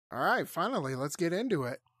All right, finally, let's get into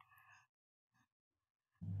it.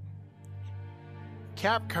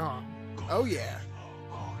 Capcom. Oh, yeah.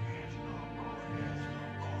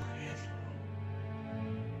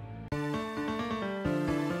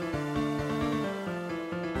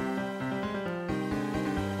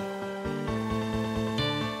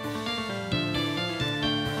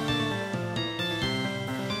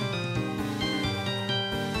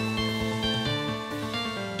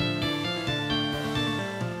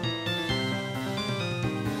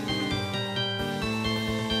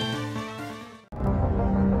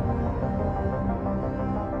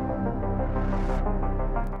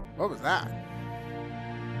 What was that?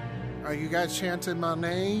 Are you guys chanting my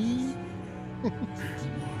name?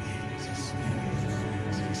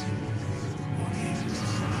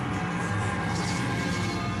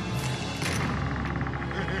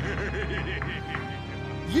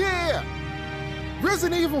 Yeah!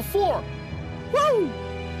 Resident Evil 4! Woo!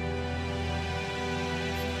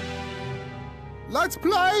 Let's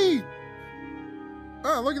play!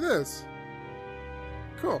 Oh, look at this.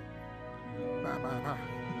 Cool. Bye, bye, bye.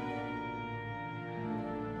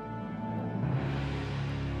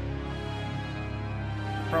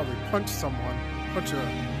 Probably punch someone. Punch a...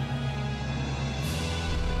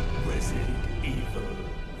 Resident Evil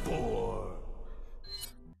 4.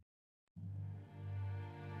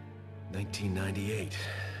 1998.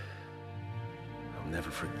 I'll never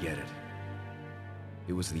forget it.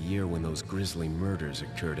 It was the year when those grisly murders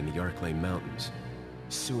occurred in the Arklay Mountains.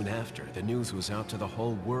 Soon after, the news was out to the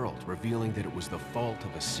whole world, revealing that it was the fault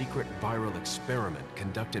of a secret viral experiment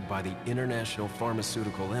conducted by the international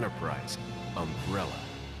pharmaceutical enterprise, Umbrella.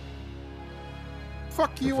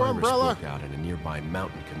 Fuck you, the virus Umbrella! broke out in a nearby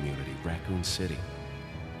mountain community, Raccoon City,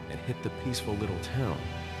 and hit the peaceful little town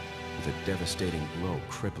with a devastating blow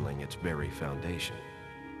crippling its very foundation.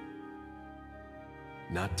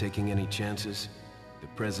 Not taking any chances, the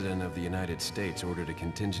President of the United States ordered a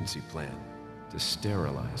contingency plan to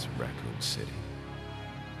sterilize Raccoon City.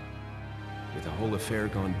 With the whole affair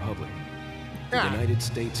gone public, the United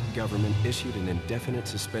States government issued an indefinite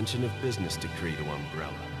suspension of business decree to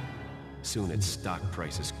Umbrella. Soon its stock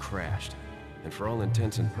prices crashed, and for all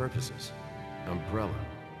intents and purposes, Umbrella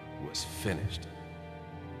was finished.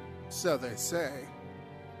 So they say.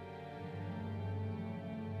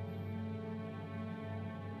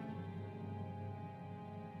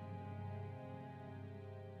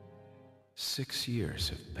 Six years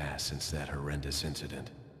have passed since that horrendous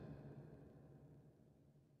incident.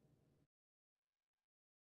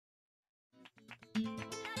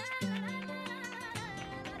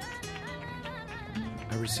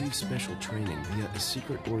 I received special training via a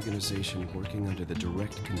secret organization working under the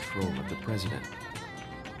direct control of the president.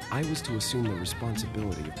 I was to assume the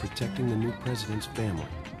responsibility of protecting the new president's family.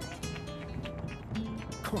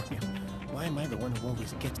 Cornel, why am I the one who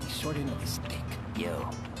always gets the short end of the stick? You,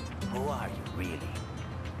 who are you really?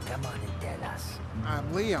 Come on and tell us.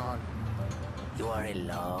 I'm Leon. You are a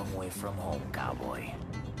long way from home, cowboy.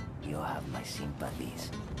 You have my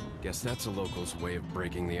sympathies. Guess that's a local's way of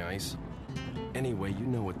breaking the ice. Anyway, you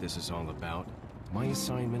know what this is all about. My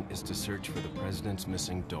assignment is to search for the president's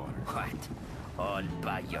missing daughter. What? All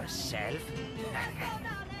by yourself?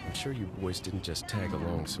 I'm sure you boys didn't just tag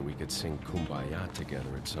along so we could sing Kumbaya together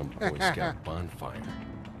at some Boy Scout bonfire.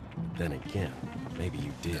 Then again, maybe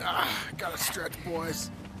you did. Gotta stretch, boys.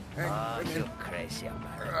 Hang on. You crazy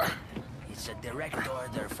American. It's a direct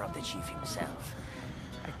order from the chief himself.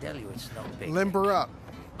 I tell you, it's no big... Limber up.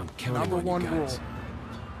 I'm counting Number on one you guys.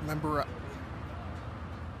 rule. Limber up.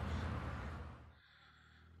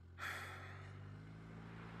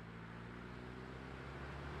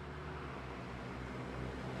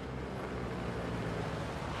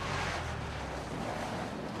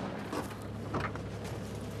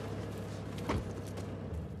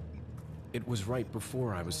 It was right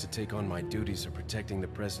before I was to take on my duties of protecting the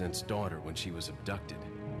president's daughter when she was abducted.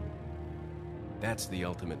 That's the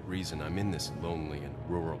ultimate reason I'm in this lonely and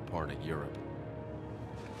rural part of Europe.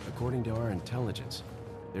 According to our intelligence,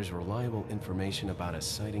 there's reliable information about a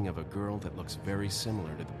sighting of a girl that looks very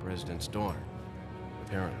similar to the president's daughter.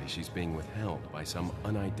 Apparently, she's being withheld by some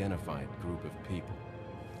unidentified group of people.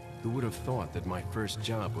 Who would have thought that my first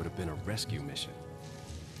job would have been a rescue mission?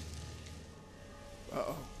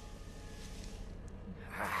 Uh-oh.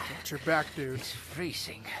 Watch your back, dude. It's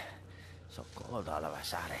freezing. So cold all of a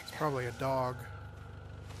sudden. Probably a dog.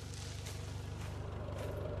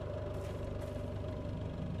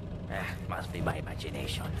 Must be my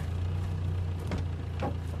imagination.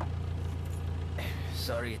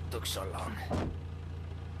 Sorry it took so long.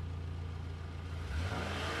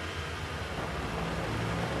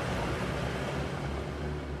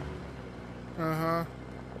 Uh-huh.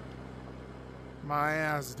 My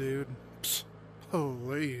ass, dude. Psst,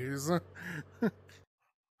 please. Now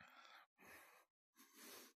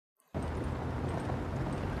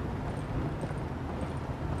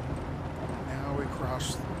we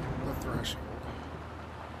cross the threshold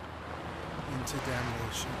into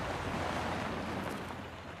damnation.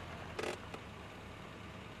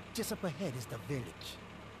 Just up ahead is the village.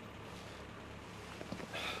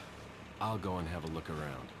 I'll go and have a look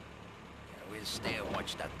around. Yeah, we'll stay and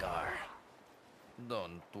watch that car.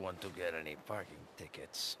 Don't want to get any parking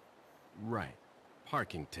tickets. Right.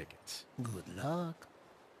 Parking tickets. Good luck.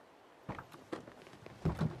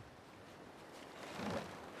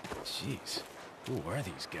 Jeez. Who are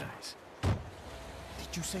these guys?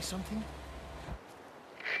 Did you say something?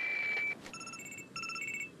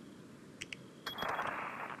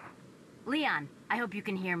 Leon, I hope you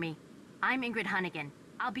can hear me. I'm Ingrid Hunnigan.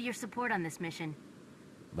 I'll be your support on this mission.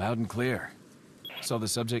 Loud and clear. So the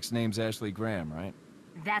subject's name's Ashley Graham, right?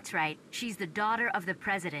 That's right. She's the daughter of the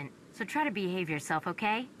president. So try to behave yourself,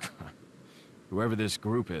 okay? Whoever this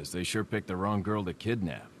group is, they sure picked the wrong girl to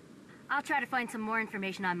kidnap. I'll try to find some more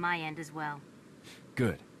information on my end as well.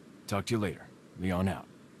 Good. Talk to you later. Leon out.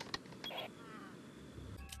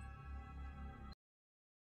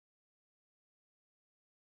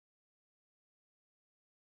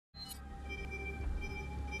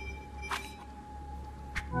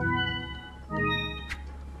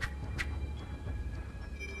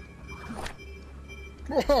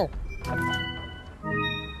 Whoa!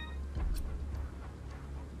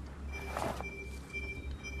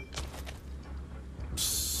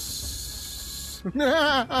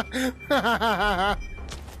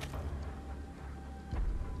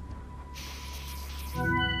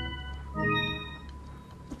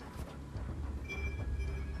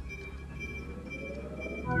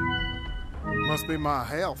 Must be my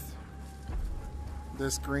health.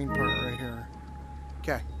 This green part right here.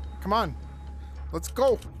 Okay, come on. Let's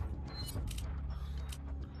go.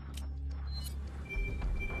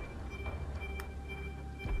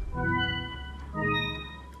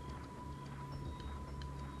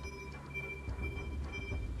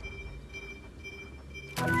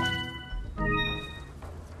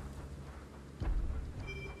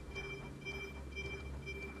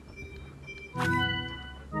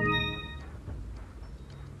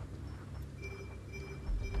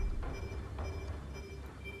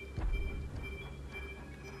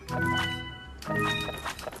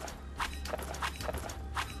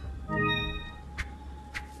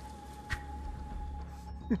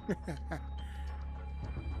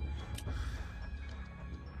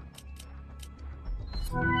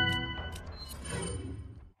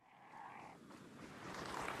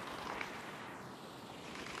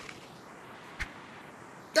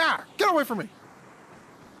 Ah! Get away from me!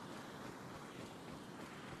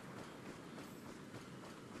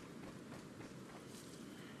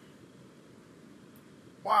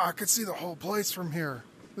 Wow, I could see the whole place from here.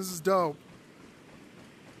 This is dope.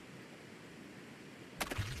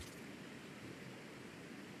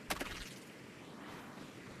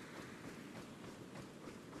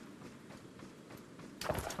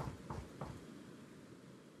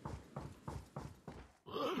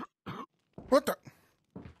 What the?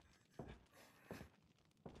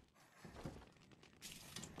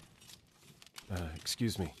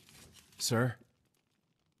 Excuse me. Sir?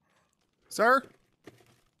 Sir?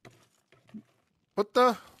 Put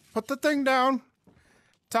the thing down.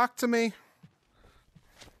 Talk to me.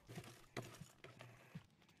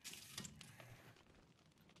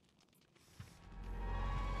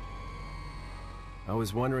 I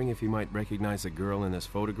was wondering if you might recognize the girl in this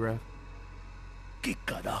photograph? ¿Qué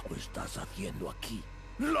carajo estás haciendo aquí?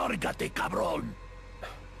 ¡Lárgate, cabrón!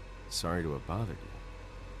 Sorry to have bothered you.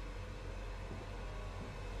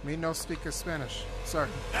 Me no speak Spanish. Sorry.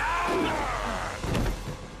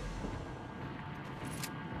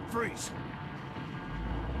 Freeze!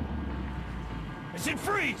 I said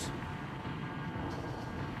freeze!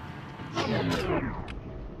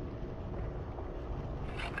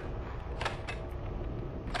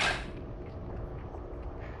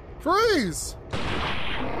 Freeze!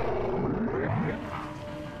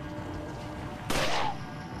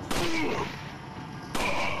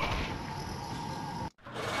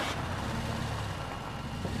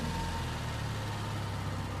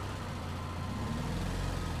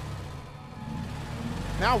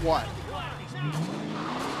 Now what?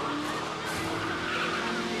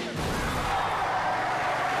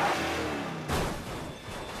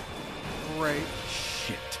 Great.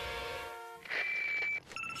 Shit.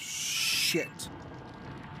 Shit.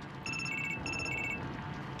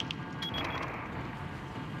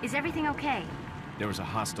 Is everything okay? There was a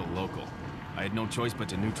hostile local. I had no choice but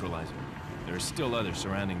to neutralize it. There are still others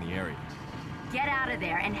surrounding the area. Get out of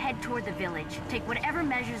there and head toward the village. Take whatever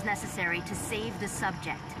measures necessary to save the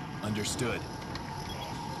subject. Understood.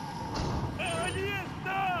 ¡Allí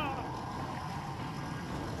está!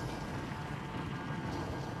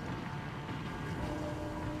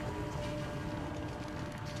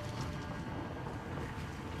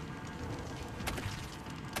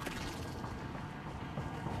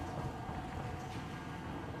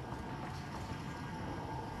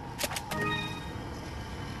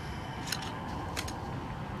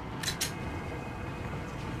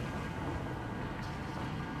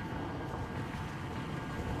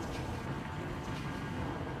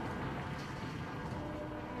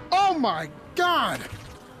 Oh my God!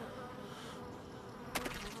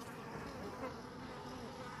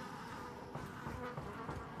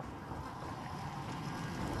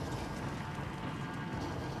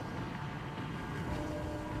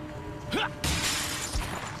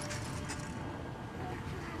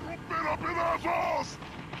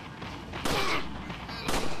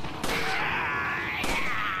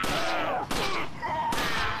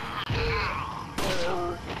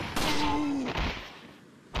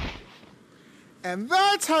 And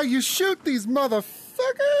that's how you shoot these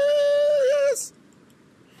motherfuckers!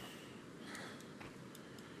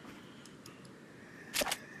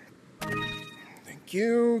 Thank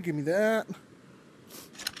you. Give me that.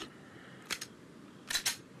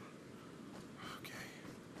 Okay.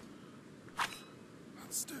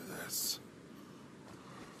 Let's do this.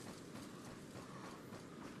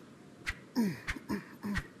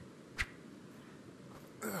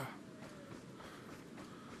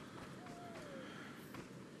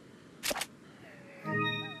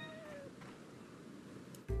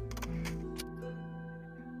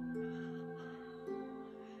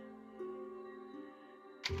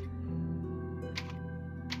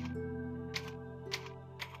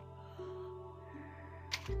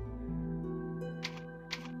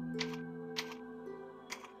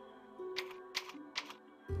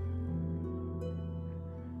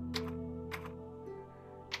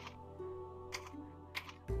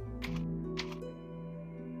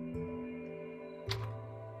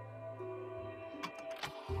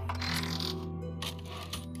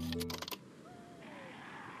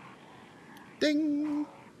 Ding!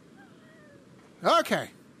 Okay.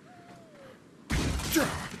 Let's do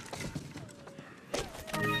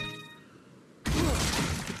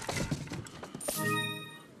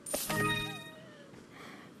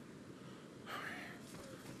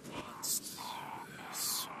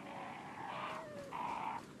this.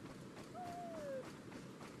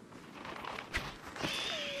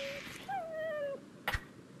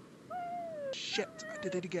 Shit, I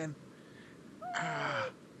did it again.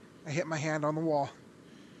 I hit my hand on the wall.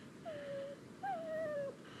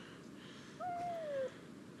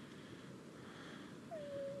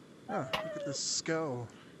 Oh, look at this skull.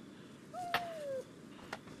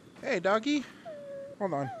 Hey, doggy.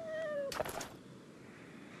 Hold on.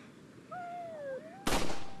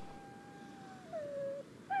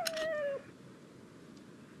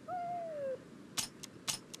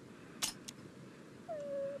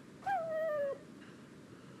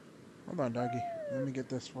 Hold on, doggy. Let me get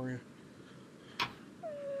this for you.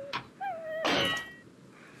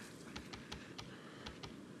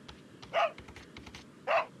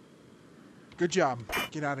 Good job.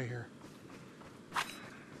 Get out of here.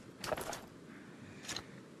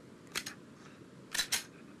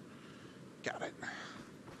 Got it.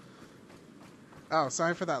 Oh,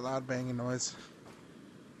 sorry for that loud banging noise.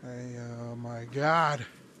 Hey, oh my God.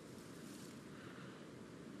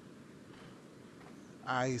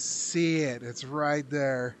 I see it. It's right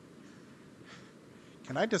there.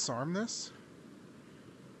 Can I disarm this?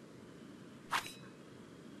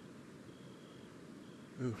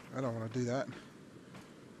 Ooh, I don't want to do that.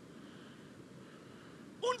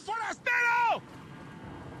 ¡Un forastero!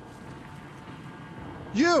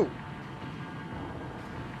 You!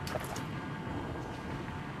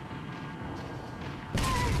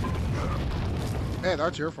 Hey,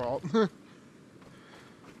 that's your fault.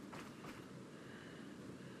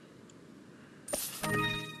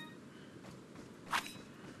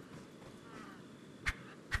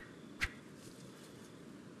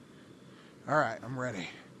 All right, I'm ready.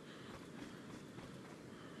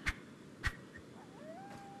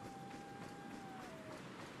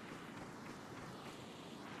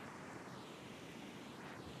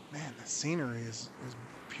 Man, the scenery is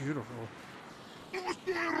beautiful.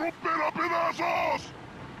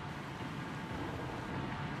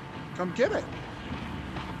 Come get it.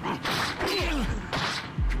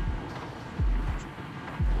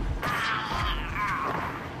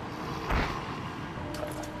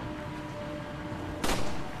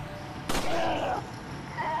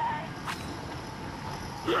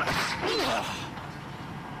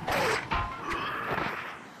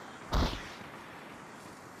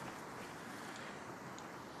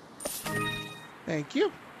 Thank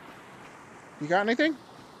you. You got anything?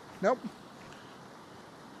 Nope.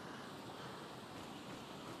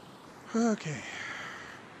 Okay.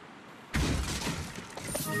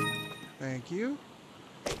 Thank you.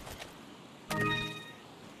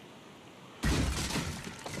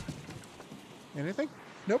 Anything?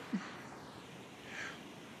 Nope.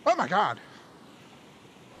 Oh my god.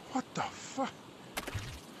 What the fuck?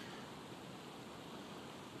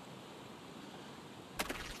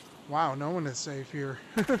 Wow, no one is safe here.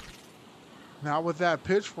 Not with that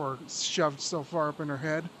pitchfork shoved so far up in her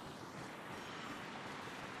head.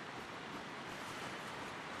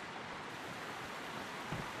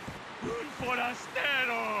 ¡Un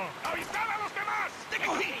forastero! ¡Avisad a los demás!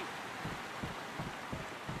 ¡Aquí!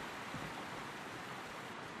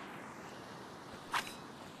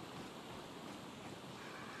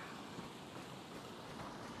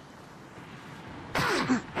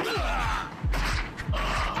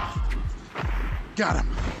 Got him.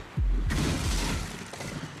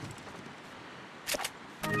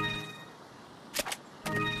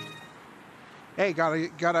 Hey,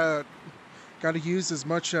 gotta use as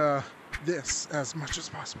much this as much as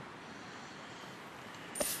possible.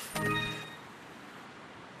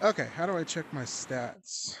 Okay, how do I check my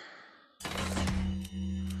stats?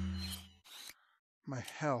 My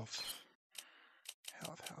health.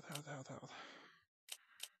 Health.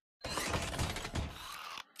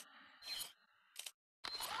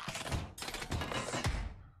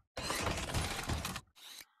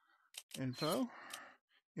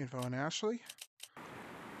 Info and Ashley.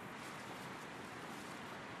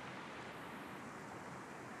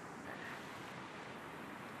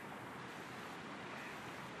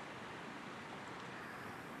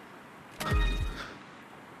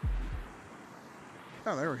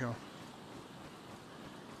 Oh, there we go.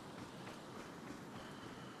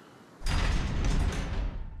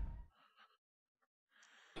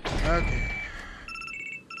 Okay.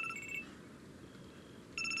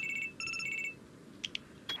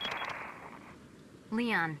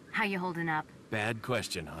 Leon, how you holding up? Bad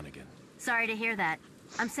question, Hunnigan. Sorry to hear that.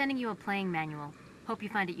 I'm sending you a playing manual. Hope you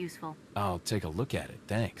find it useful. I'll take a look at it,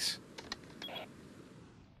 thanks.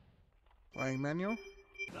 Playing manual?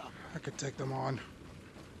 I could take them on.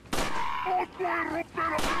 ¡Os voy a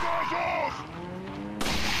romper a pedazos!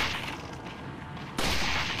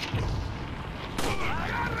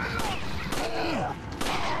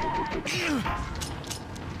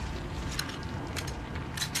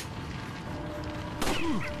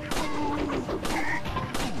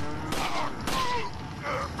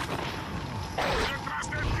 ¡Detrás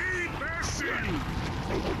de ti, imbécil!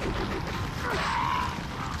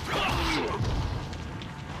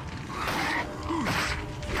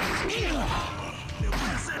 ¡Le voy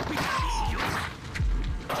a hacer picadillos!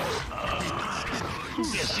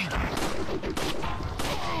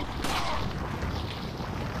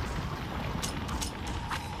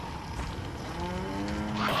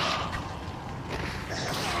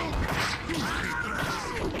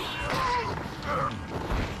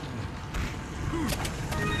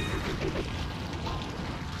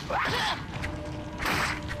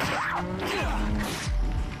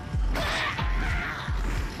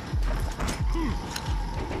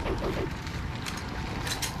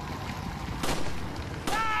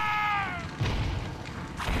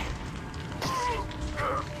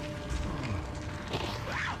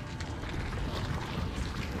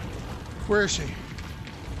 Where is she?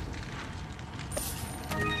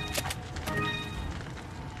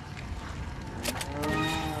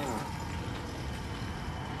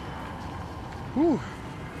 Whew.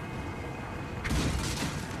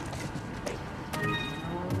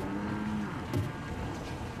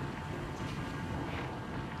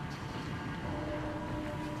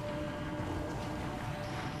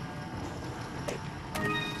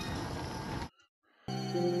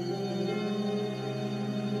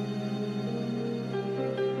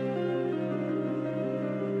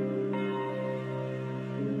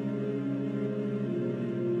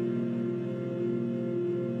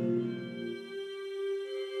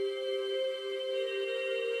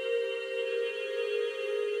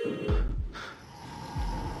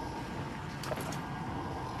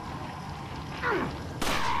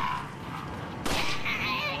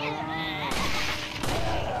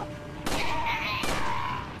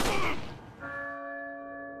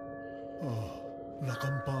 La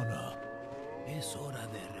campana. Es hora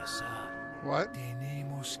de rezar. What?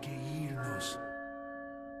 Tenemos que irnos.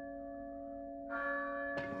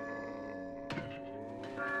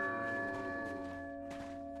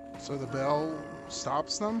 So the bell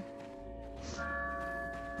stops them?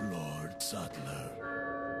 Lord Sattler.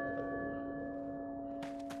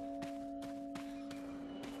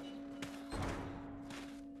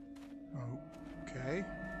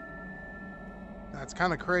 That's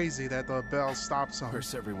kind of crazy that the bell stops them.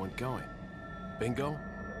 Where's everyone going? Bingo?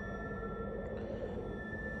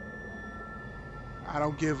 I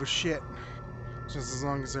don't give a shit. Just as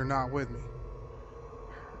long as they're not with me.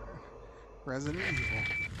 Resident Evil.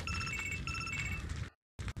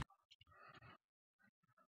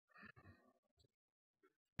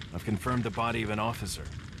 I've confirmed the body of an officer.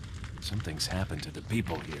 Something's happened to the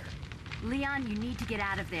people here. Leon, you need to get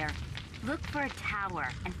out of there. Look for a tower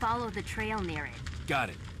and follow the trail near it. Got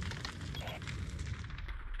it.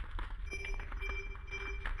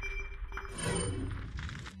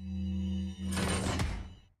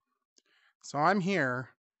 So I'm here.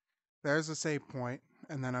 There's a save point,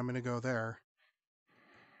 and then I'm going to go there.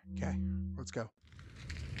 Okay, let's go.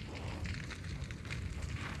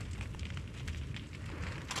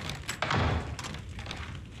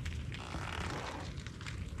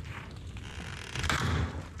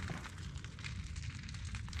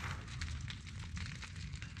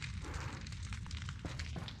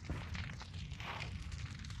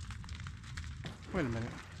 Wait a minute.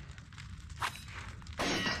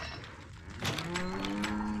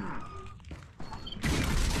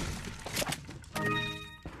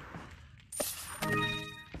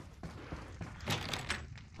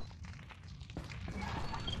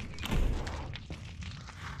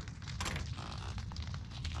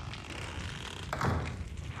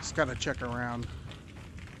 Just gotta check around.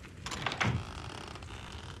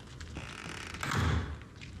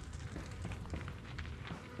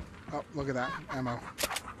 Oh, look at that. Ammo.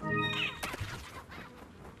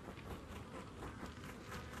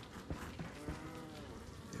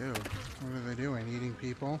 Ew. What are they doing? Eating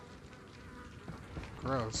people?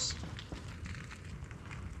 Gross.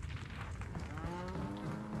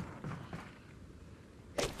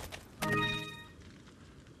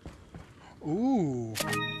 Ooh.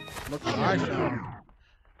 Look what I found.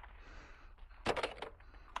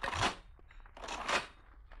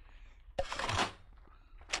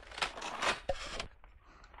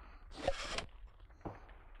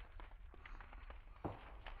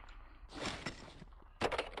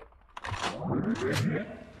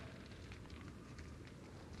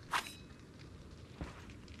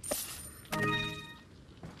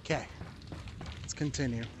 Okay, let's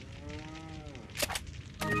continue.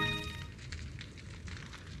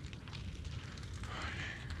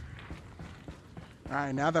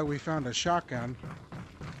 Alright, now that we found a shotgun,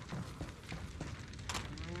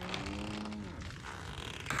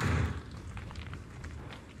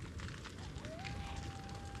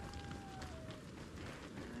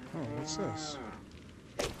 oh, what's this?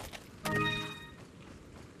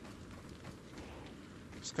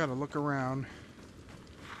 Just gotta look around.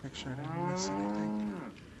 Make sure I didn't miss anything.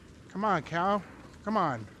 Come on, cow. Come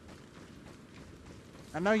on.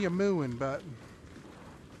 I know you're mooing, but...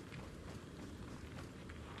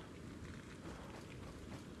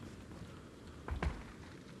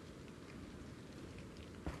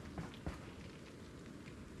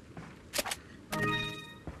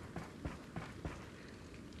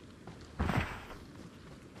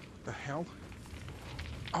 the hell?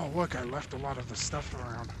 Oh, look, I left a lot of the stuff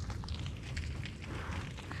around.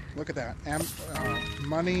 Look at that.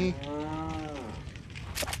 Money.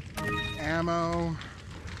 Ammo.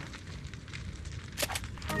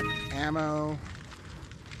 Ammo.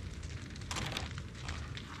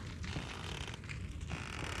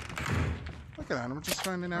 Look at that. I'm just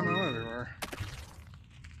finding ammo everywhere.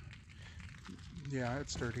 Yeah,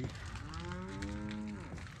 it's dirty.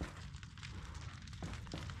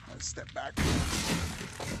 Let's step back.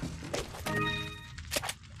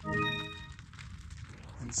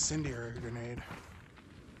 Incendiary grenade.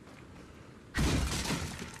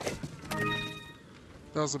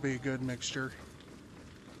 Those will be a good mixture.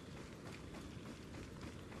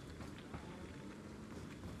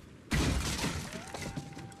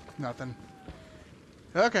 Nothing.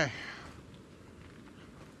 Okay.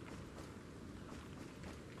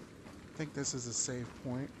 I think this is a save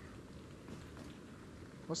point.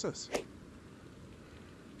 What's this?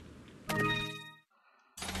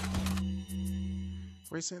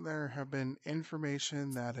 Recently, there have been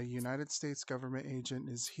information that a United States government agent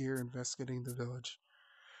is here investigating the village.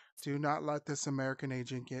 Do not let this American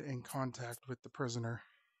agent get in contact with the prisoner.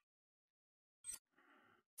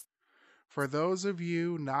 For those of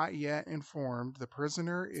you not yet informed, the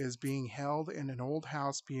prisoner is being held in an old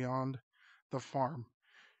house beyond the farm.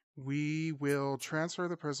 We will transfer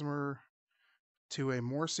the prisoner to a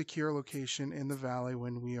more secure location in the valley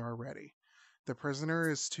when we are ready. The prisoner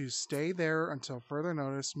is to stay there until further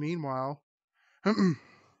notice. Meanwhile,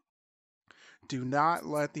 do not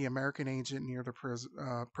let the American agent near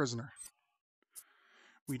the prisoner.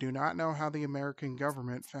 We do not know how the American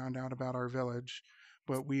government found out about our village,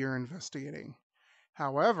 but we are investigating.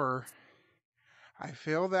 However, I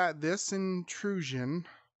feel that this intrusion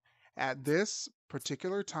at this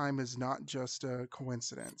particular time is not just a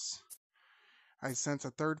coincidence. I sense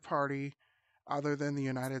a third party other than the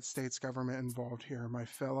United States government involved here. My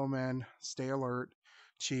fellow men, stay alert.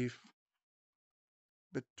 Chief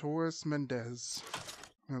Betoris Mendez.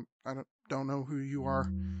 I don't know who you are.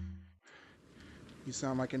 You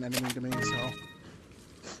sound like an enemy to me, so...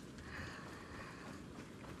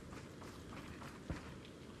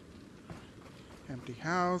 Empty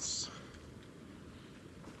house.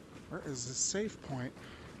 Where is the safe point?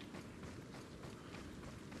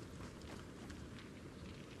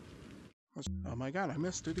 Oh my god, I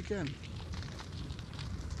missed it again.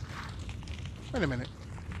 Wait a minute.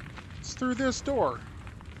 It's through this door.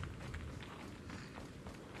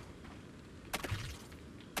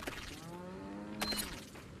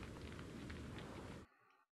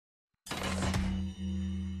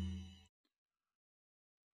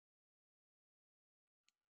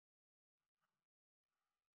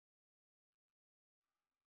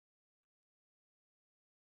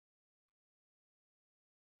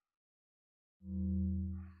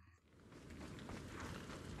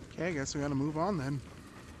 Okay, I guess we gotta move on then.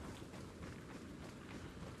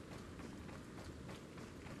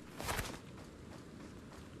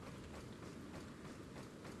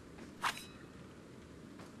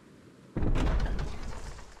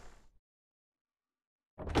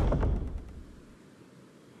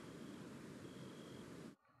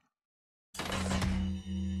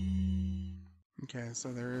 Okay,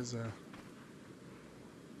 so there is a...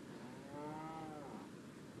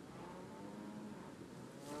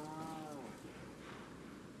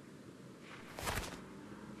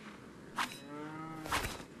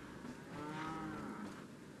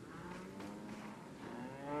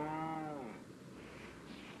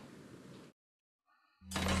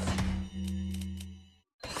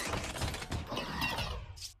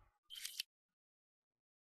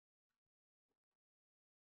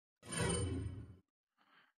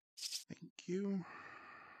 Thank you.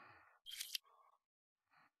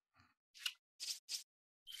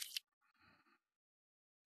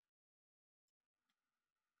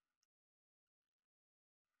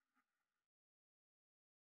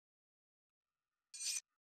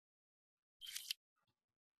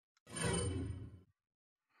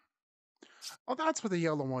 Oh, that's what the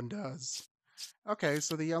yellow one does. Okay,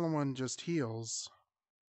 so the yellow one just heals.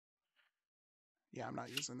 Yeah, I'm not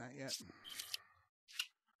using that yet.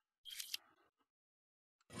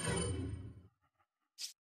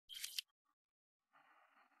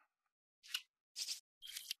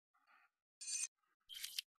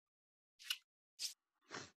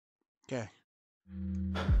 Okay.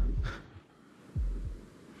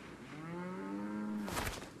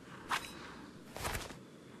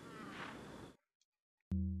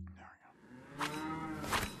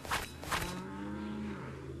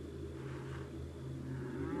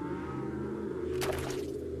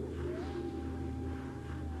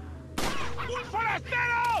 ¡Un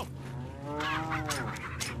forastero!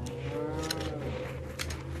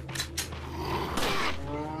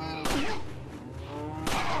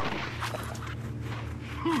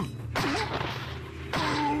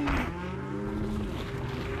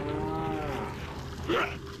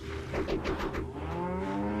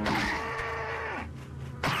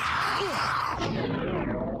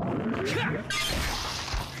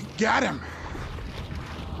 Got him!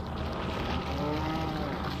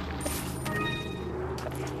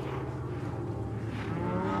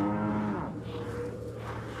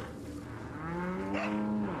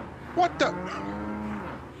 What the?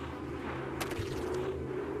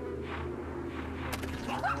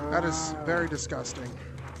 That is very disgusting.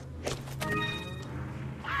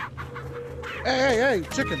 Hey,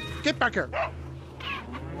 chicken, get back here.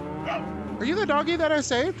 Are you the doggy that I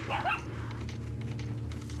saved?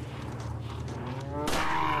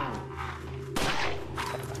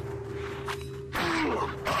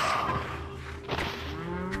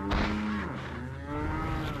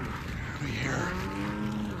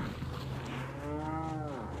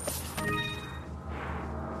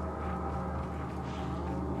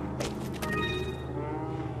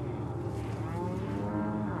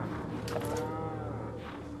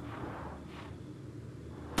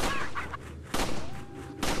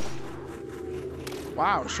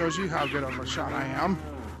 Wow, shows you how good of a shot I am.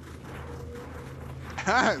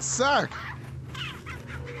 Ha, suck!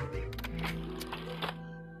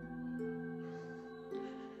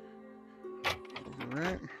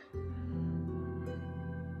 Alright.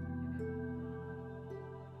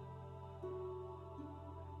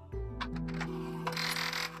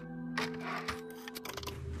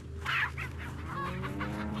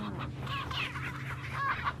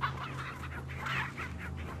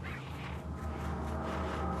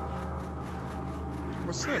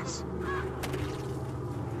 What's this?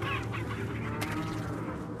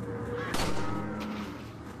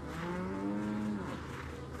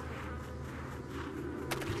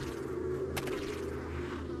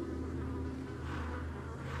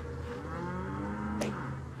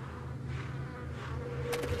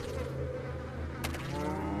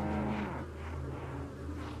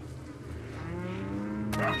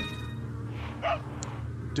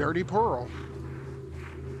 Dirty Pearl.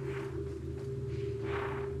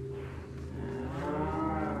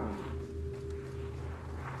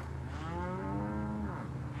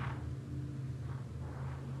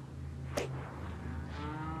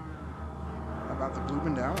 How about the blue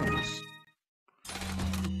medallions?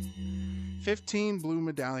 15 blue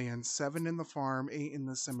medallions, 7 in the farm, 8 in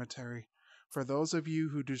the cemetery. For those of you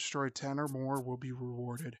who destroy 10 or more will be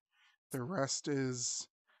rewarded. The rest is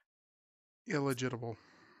illegitimate.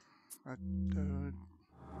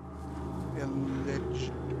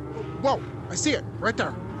 Whoa! I see it! Right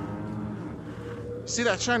there! See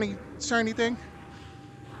that shiny thing?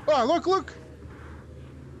 Oh, look!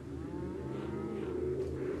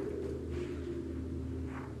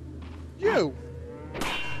 You!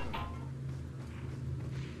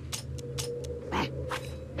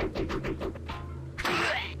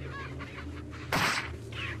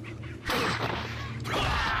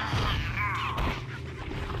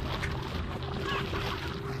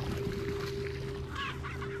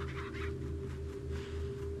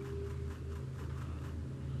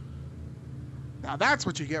 Now that's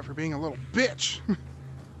what you get for being a little bitch.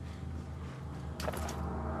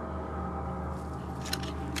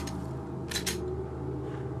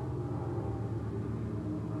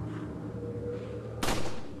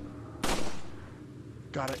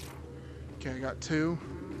 Got it. Okay, I got 2.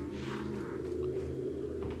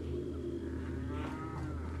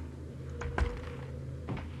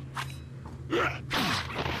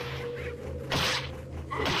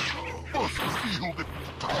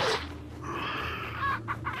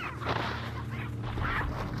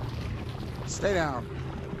 Stay down.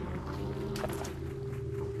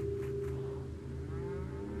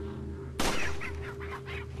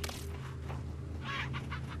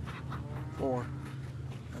 Four.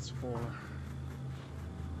 That's 4.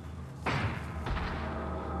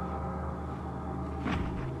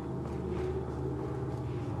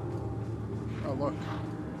 Oh, look.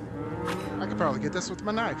 I could probably get this with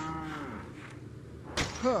my knife.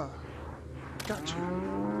 Huh. Got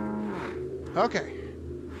you. Okay.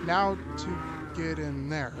 Now to get in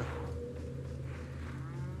there.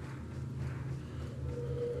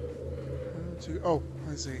 Oh,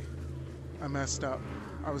 I see. I messed up.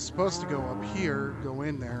 I was supposed to go up here, go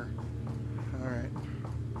in there. Alright.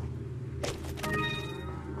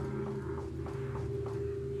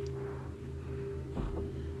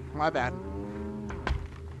 My bad.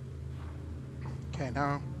 Okay,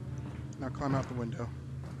 now climb out the window.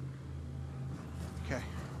 Okay.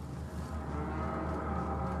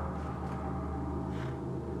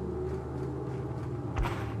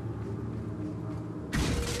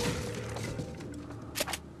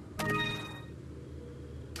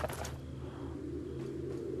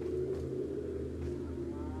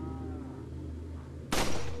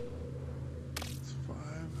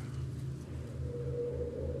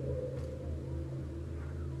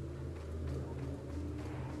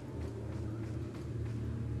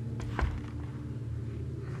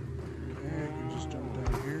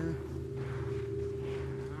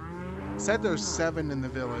 Said there's 7 in the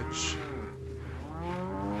village.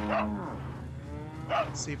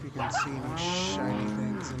 Let's see if you can see any shiny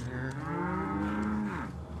things in here.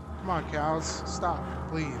 Come on, cows. Stop,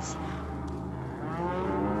 please.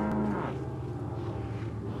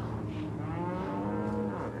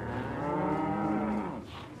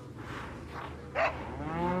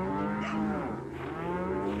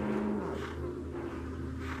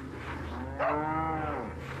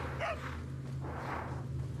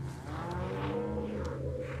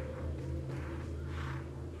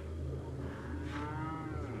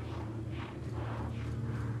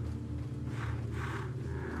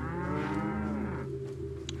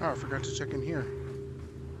 Oh, I forgot to check in here.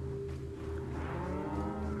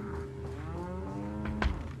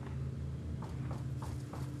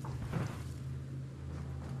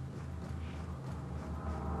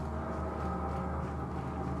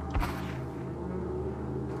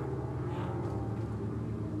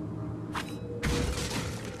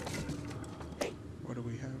 What do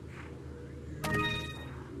we have?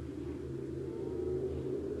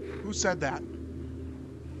 Who said that?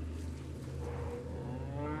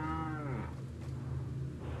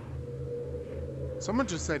 Someone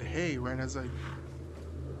just said, hey, right as I...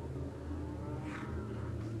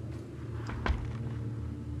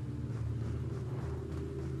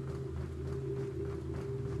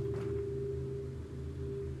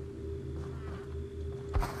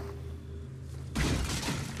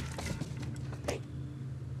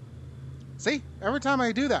 See? Every time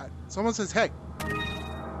I do that, someone says, hey.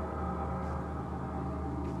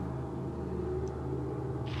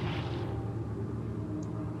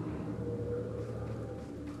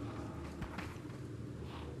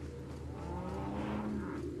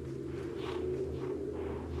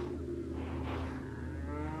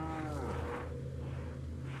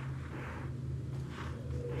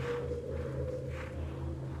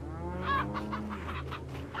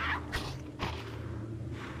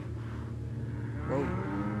 Whoa.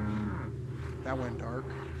 That went dark.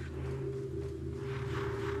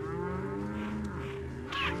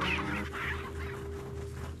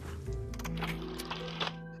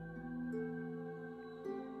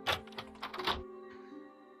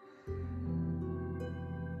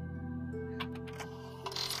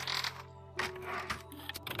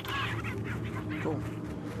 Cool.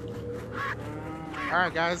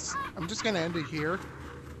 Alright guys, I'm just gonna end it here.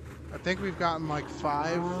 I think we've gotten like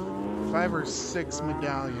five or six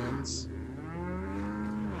medallions.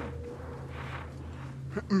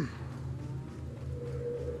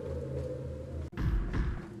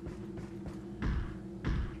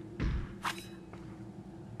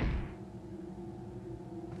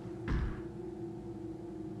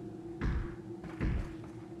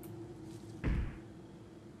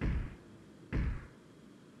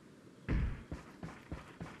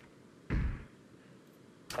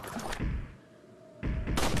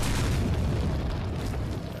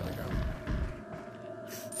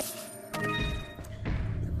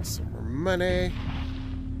 Some more money.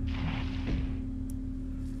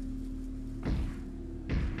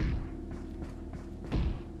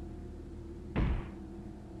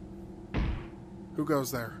 Who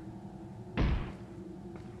goes there?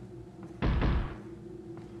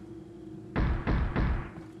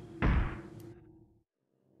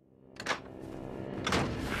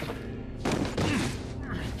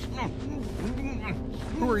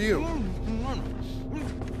 Who are you?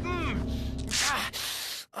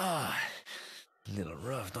 Little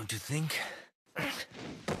rough, don't you think?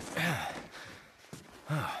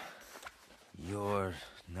 You're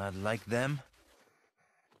not like them?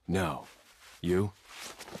 No. You?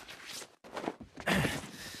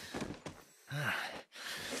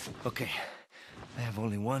 Okay, I have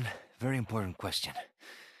only one very important question.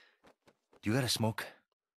 You got a smoke?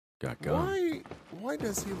 Got gum. Why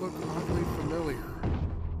does he look oddly familiar?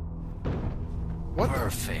 What the?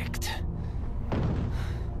 Perfect.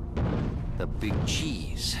 The big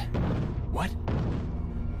cheese. What?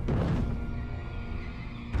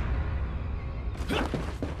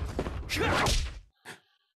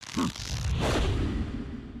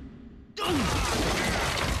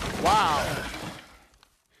 Wow.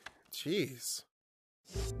 Jeez.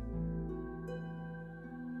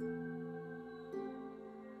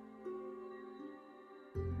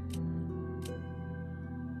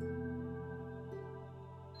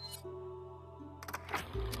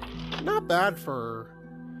 Not bad for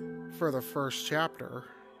the first chapter.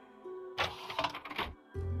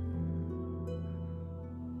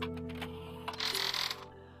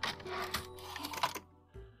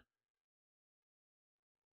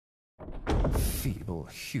 Feeble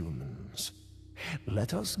humans,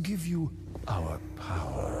 let us give you our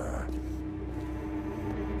power.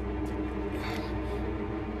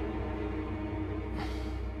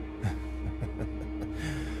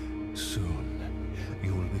 Soon,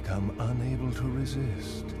 you will become unable to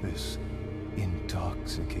resist this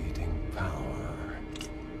intoxicating power.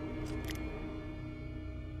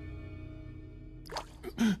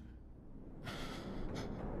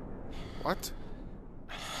 What?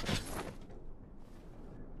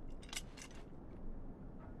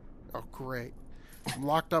 Oh, great. I'm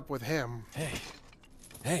locked up with him. Hey.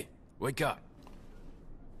 Hey, wake up.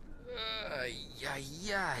 Ay.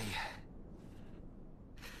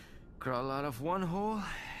 Crawl out of one hole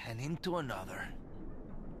and into another.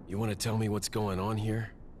 You want to tell me what's going on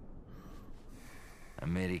here?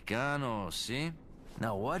 Americano, see?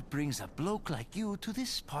 Now what brings a bloke like you to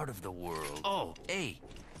this part of the world? Oh, hey,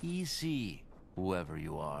 easy, whoever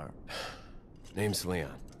you are. Name's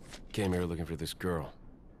Leon. Came here looking for this girl.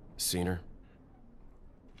 Seen her?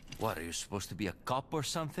 What, are you supposed to be a cop or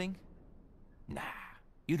something? Nah,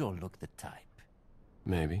 you don't look the type.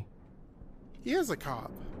 Maybe. He is a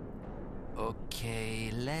cop.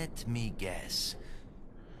 Okay, let me guess.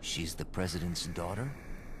 She's the president's daughter?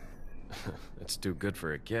 That's too good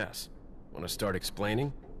for a guess. Want to start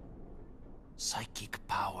explaining? Psychic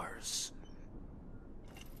powers.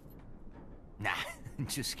 Nah,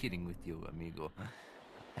 just kidding with you, amigo.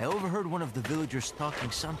 I overheard one of the villagers talking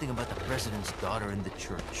something about the president's daughter in the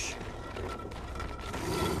church.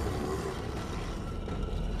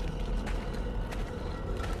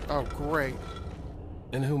 Oh, great.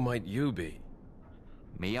 And who might you be?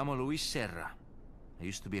 Me llamo Luis Serra. I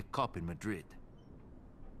used to be a cop in Madrid.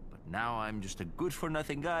 But now I'm just a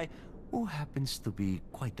good-for-nothing guy who happens to be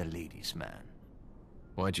quite a ladies' man.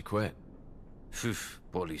 Why'd you quit? Phew,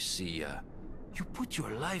 policia. You put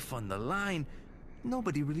your life on the line.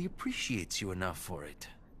 Nobody really appreciates you enough for it.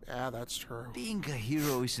 Yeah, that's true. Being a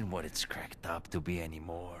hero isn't what it's cracked up to be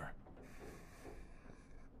anymore.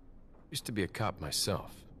 Used to be a cop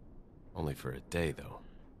myself. Only for a day, though.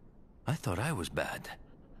 I thought I was bad.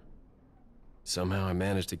 Somehow I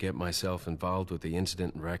managed to get myself involved with the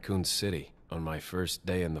incident in Raccoon City on my first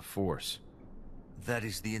day in the force. That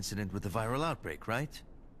is the incident with the viral outbreak, right?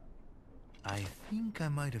 I think I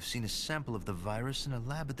might have seen a sample of the virus in a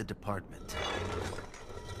lab at the department.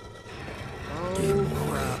 Oh,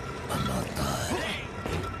 crap. I'm not done.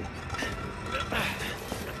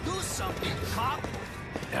 Do something, cop!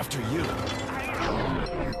 After you.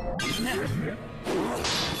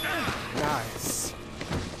 Nice.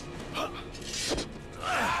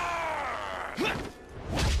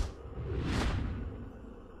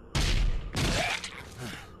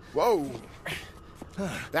 Whoa.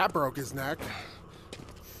 That broke his neck.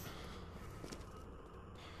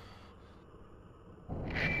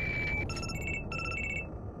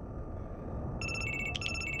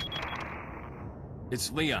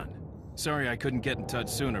 It's Leon. Sorry I couldn't get in touch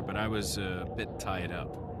sooner, but I was a bit tied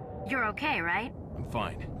up. You're okay, right? I'm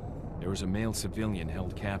fine. There was a male civilian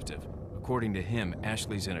held captive. According to him,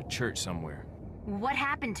 Ashley's in a church somewhere. What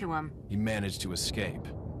happened to him? He managed to escape.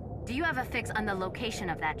 Do you have a fix on the location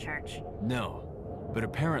of that church? No, but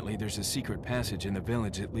apparently there's a secret passage in the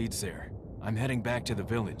village that leads there. I'm heading back to the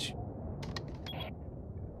village.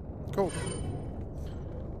 Cool.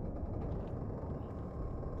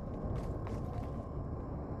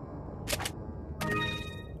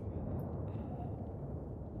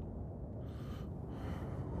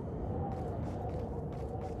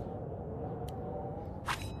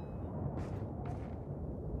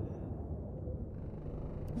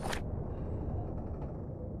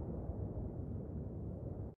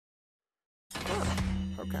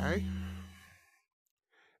 Okay.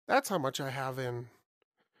 That's how much I have in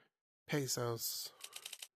pesos.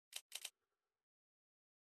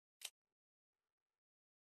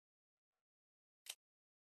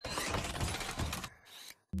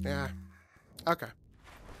 Yeah. Okay.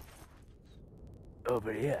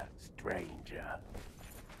 Over here, stranger.